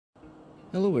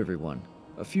Hello everyone.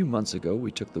 A few months ago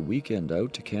we took the weekend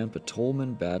out to camp at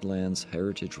Tolman Badlands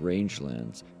Heritage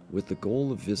Rangeland with the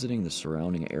goal of visiting the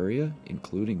surrounding area,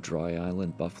 including Dry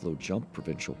Island Buffalo Jump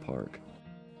Provincial Park.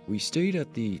 We stayed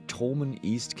at the Tolman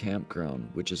East Campground,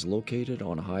 which is located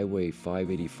on Highway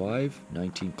 585,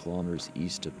 19 kilometers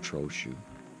east of Trochu.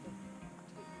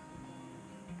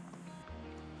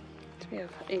 We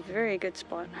have a very good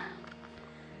spot.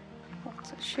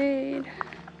 Lots of shade.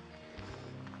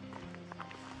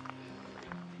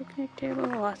 Picnic table,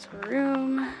 lots of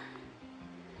room. Little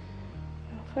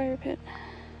fire pit.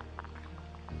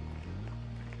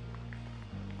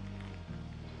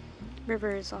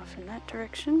 River is off in that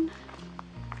direction. You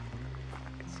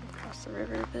can see across the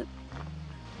river a bit.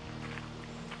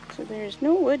 So there's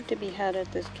no wood to be had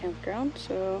at this campground,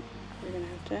 so we're gonna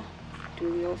have to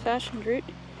do the old-fashioned route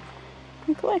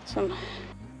and collect some.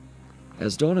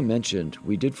 As Donna mentioned,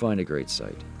 we did find a great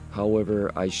site.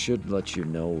 However, I should let you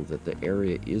know that the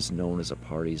area is known as a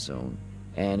party zone,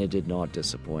 and it did not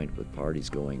disappoint with parties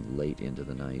going late into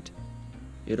the night.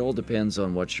 It all depends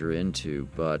on what you're into,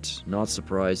 but not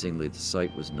surprisingly, the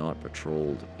site was not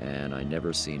patrolled, and I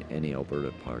never seen any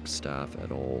Alberta Park staff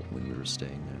at all when we were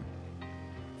staying there.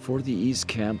 For the East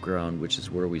Campground, which is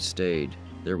where we stayed,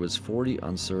 there was 40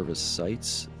 unserviced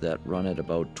sites that run at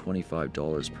about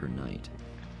 $25 per night.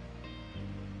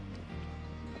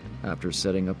 After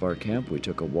setting up our camp, we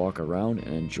took a walk around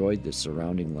and enjoyed the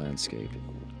surrounding landscape.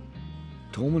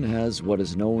 Tolman has what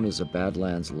is known as a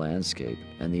Badlands landscape,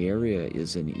 and the area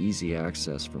is in easy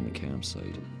access from the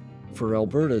campsite. For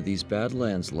Alberta, these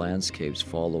Badlands landscapes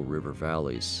follow river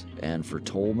valleys, and for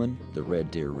Tolman, the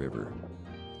Red Deer River.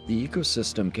 The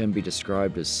ecosystem can be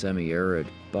described as semi-arid,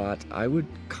 but I would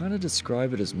kind of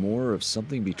describe it as more of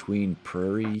something between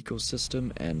prairie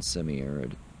ecosystem and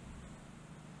semi-arid.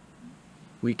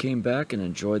 We came back and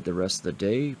enjoyed the rest of the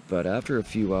day, but after a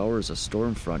few hours a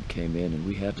storm front came in and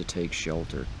we had to take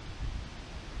shelter.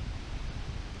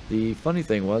 The funny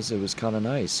thing was, it was kind of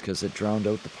nice because it drowned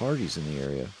out the parties in the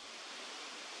area.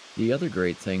 The other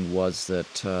great thing was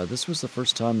that this was the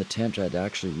first time the tent had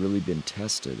actually really been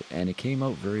tested, and it came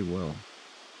out very well.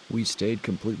 We stayed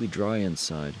completely dry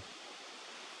inside.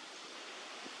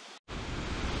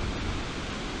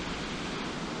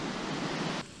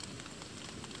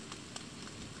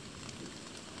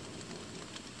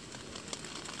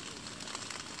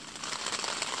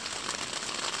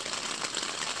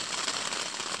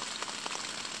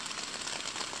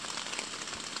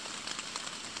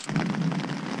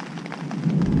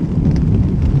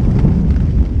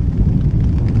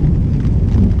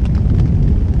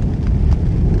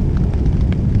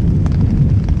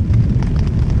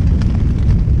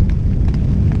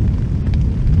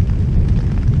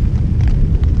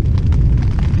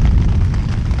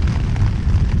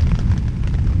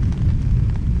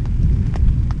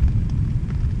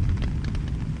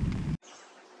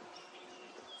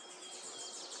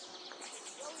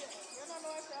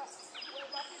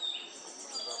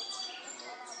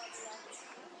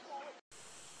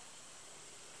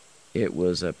 It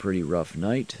was a pretty rough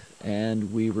night,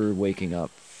 and we were waking up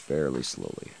fairly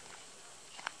slowly.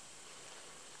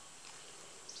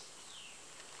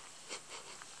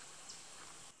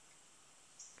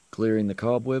 Clearing the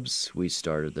cobwebs, we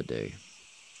started the day.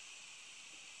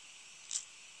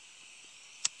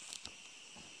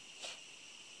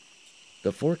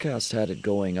 The forecast had it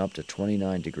going up to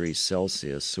 29 degrees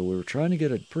Celsius, so we were trying to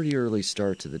get a pretty early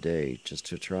start to the day, just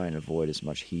to try and avoid as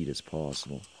much heat as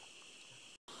possible.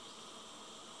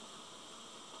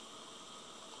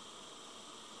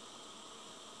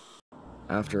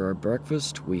 After our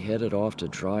breakfast, we headed off to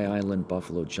Dry Island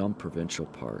Buffalo Jump Provincial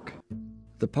Park.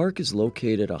 The park is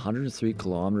located 103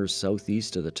 kilometers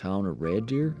southeast of the town of Red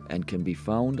Deer and can be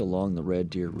found along the Red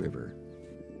Deer River.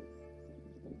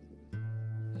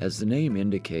 As the name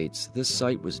indicates, this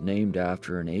site was named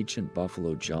after an ancient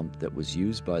buffalo jump that was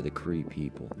used by the Cree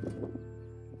people.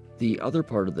 The other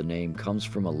part of the name comes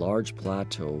from a large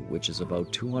plateau which is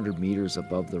about 200 meters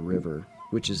above the river,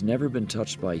 which has never been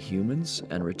touched by humans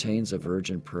and retains a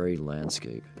virgin prairie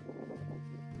landscape.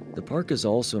 The park is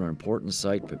also an important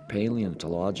site for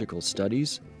paleontological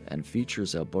studies and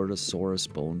features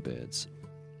Albertosaurus bone beds.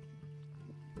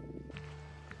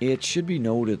 It should be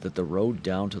noted that the road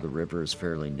down to the river is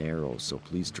fairly narrow, so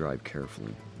please drive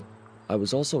carefully. I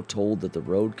was also told that the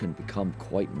road can become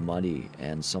quite muddy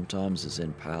and sometimes is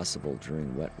impassable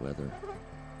during wet weather.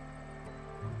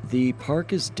 The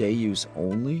park is day use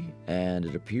only, and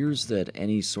it appears that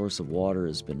any source of water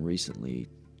has been recently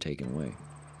taken away.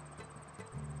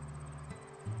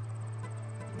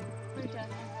 We're done.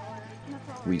 No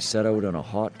problem. We set out on a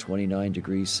hot 29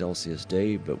 degrees Celsius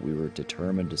day, but we were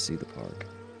determined to see the park.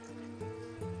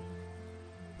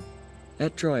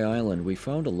 At Dry Island, we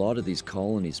found a lot of these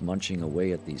colonies munching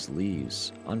away at these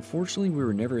leaves. Unfortunately, we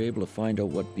were never able to find out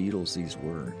what beetles these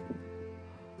were.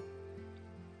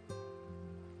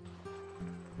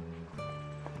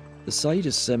 The site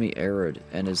is semi-arid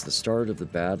and is the start of the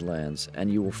Badlands,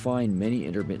 and you will find many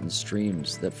intermittent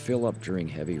streams that fill up during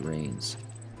heavy rains.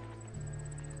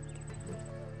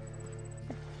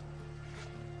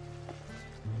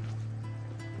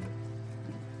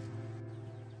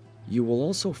 You will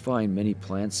also find many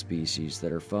plant species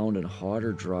that are found in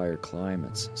hotter, drier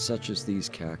climates, such as these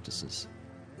cactuses.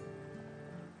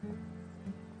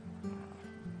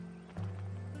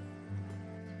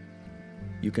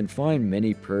 You can find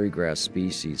many prairie grass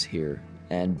species here,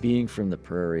 and being from the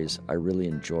prairies, I really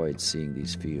enjoyed seeing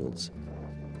these fields.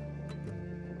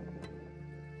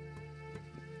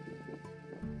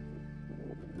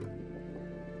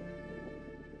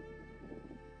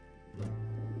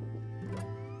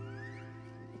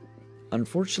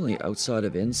 Unfortunately, outside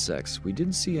of insects, we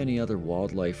didn't see any other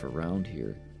wildlife around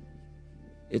here.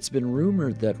 It's been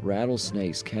rumored that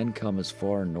rattlesnakes can come as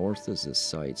far north as this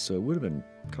site, so it would have been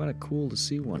kind of cool to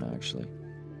see one actually.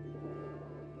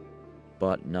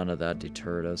 But none of that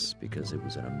deterred us because it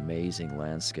was an amazing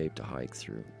landscape to hike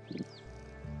through.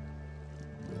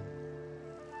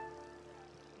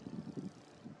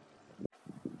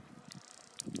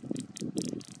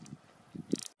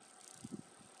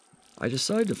 I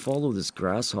decided to follow this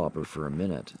grasshopper for a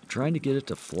minute, trying to get it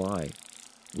to fly.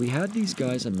 We had these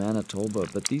guys in Manitoba,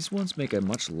 but these ones make a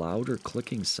much louder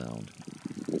clicking sound.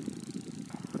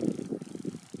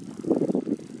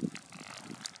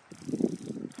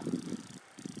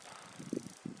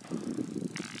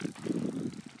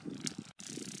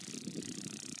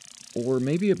 Or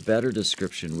maybe a better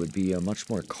description would be a much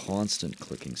more constant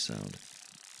clicking sound.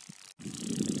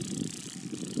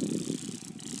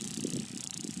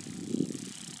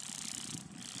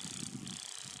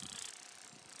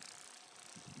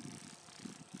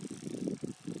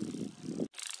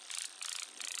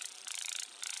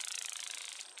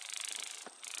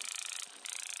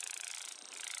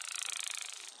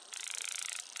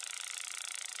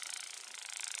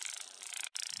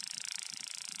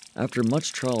 After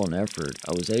much trial and effort,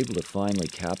 I was able to finally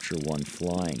capture one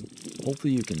flying.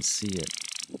 Hopefully you can see it.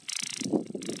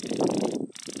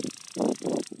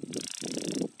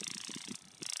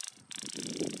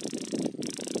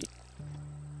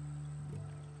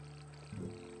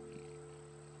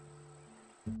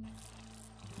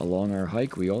 Along our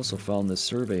hike, we also found this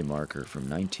survey marker from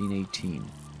 1918.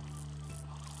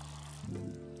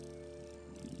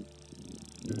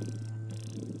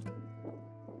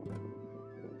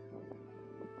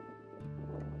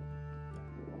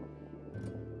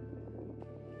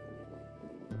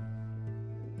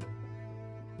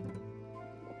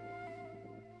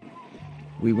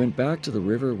 We went back to the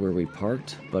river where we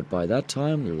parked, but by that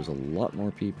time there was a lot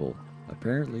more people.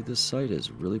 Apparently this site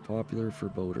is really popular for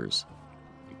boaters.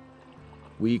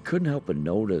 We couldn't help but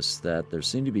notice that there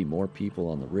seemed to be more people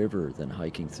on the river than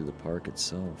hiking through the park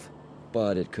itself,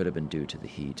 but it could have been due to the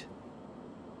heat.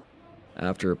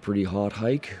 After a pretty hot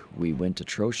hike, we went to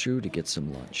Trochu to get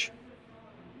some lunch.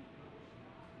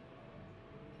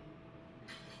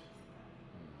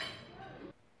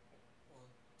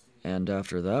 And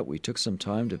after that, we took some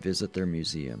time to visit their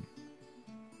museum.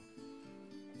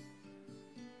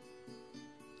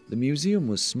 The museum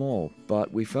was small,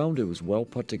 but we found it was well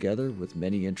put together with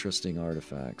many interesting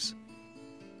artifacts.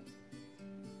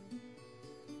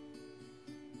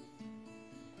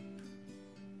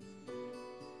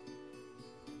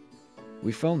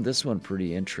 We found this one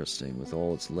pretty interesting with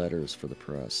all its letters for the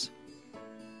press.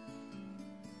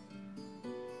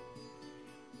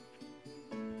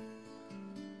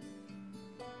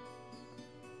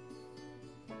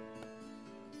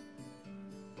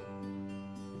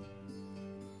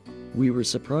 We were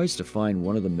surprised to find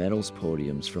one of the medals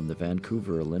podiums from the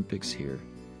Vancouver Olympics here.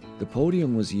 The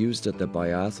podium was used at the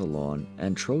biathlon,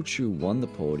 and Trochu won the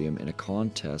podium in a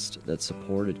contest that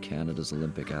supported Canada's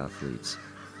Olympic athletes.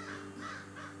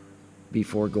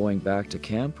 Before going back to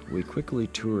camp, we quickly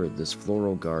toured this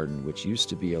floral garden which used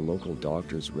to be a local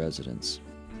doctor's residence.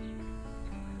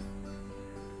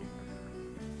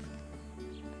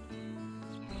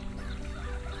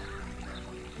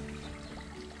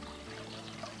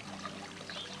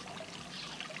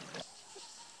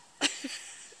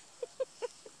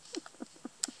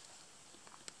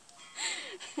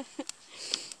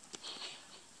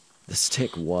 The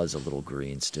stick was a little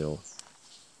green still.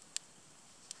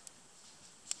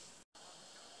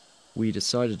 we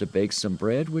decided to bake some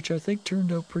bread, which I think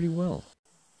turned out pretty well.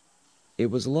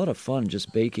 It was a lot of fun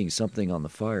just baking something on the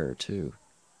fire, too.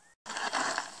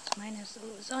 Mine is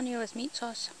lasagna with meat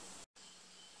sauce.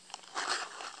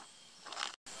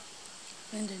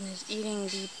 Lyndon is eating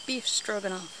the beef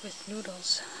stroganoff with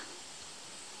noodles.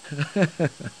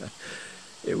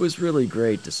 It was really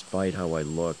great despite how I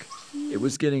look. It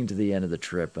was getting to the end of the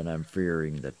trip and I'm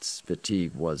fearing that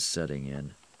fatigue was setting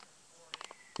in.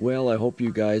 Well, I hope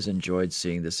you guys enjoyed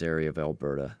seeing this area of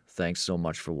Alberta. Thanks so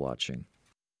much for watching.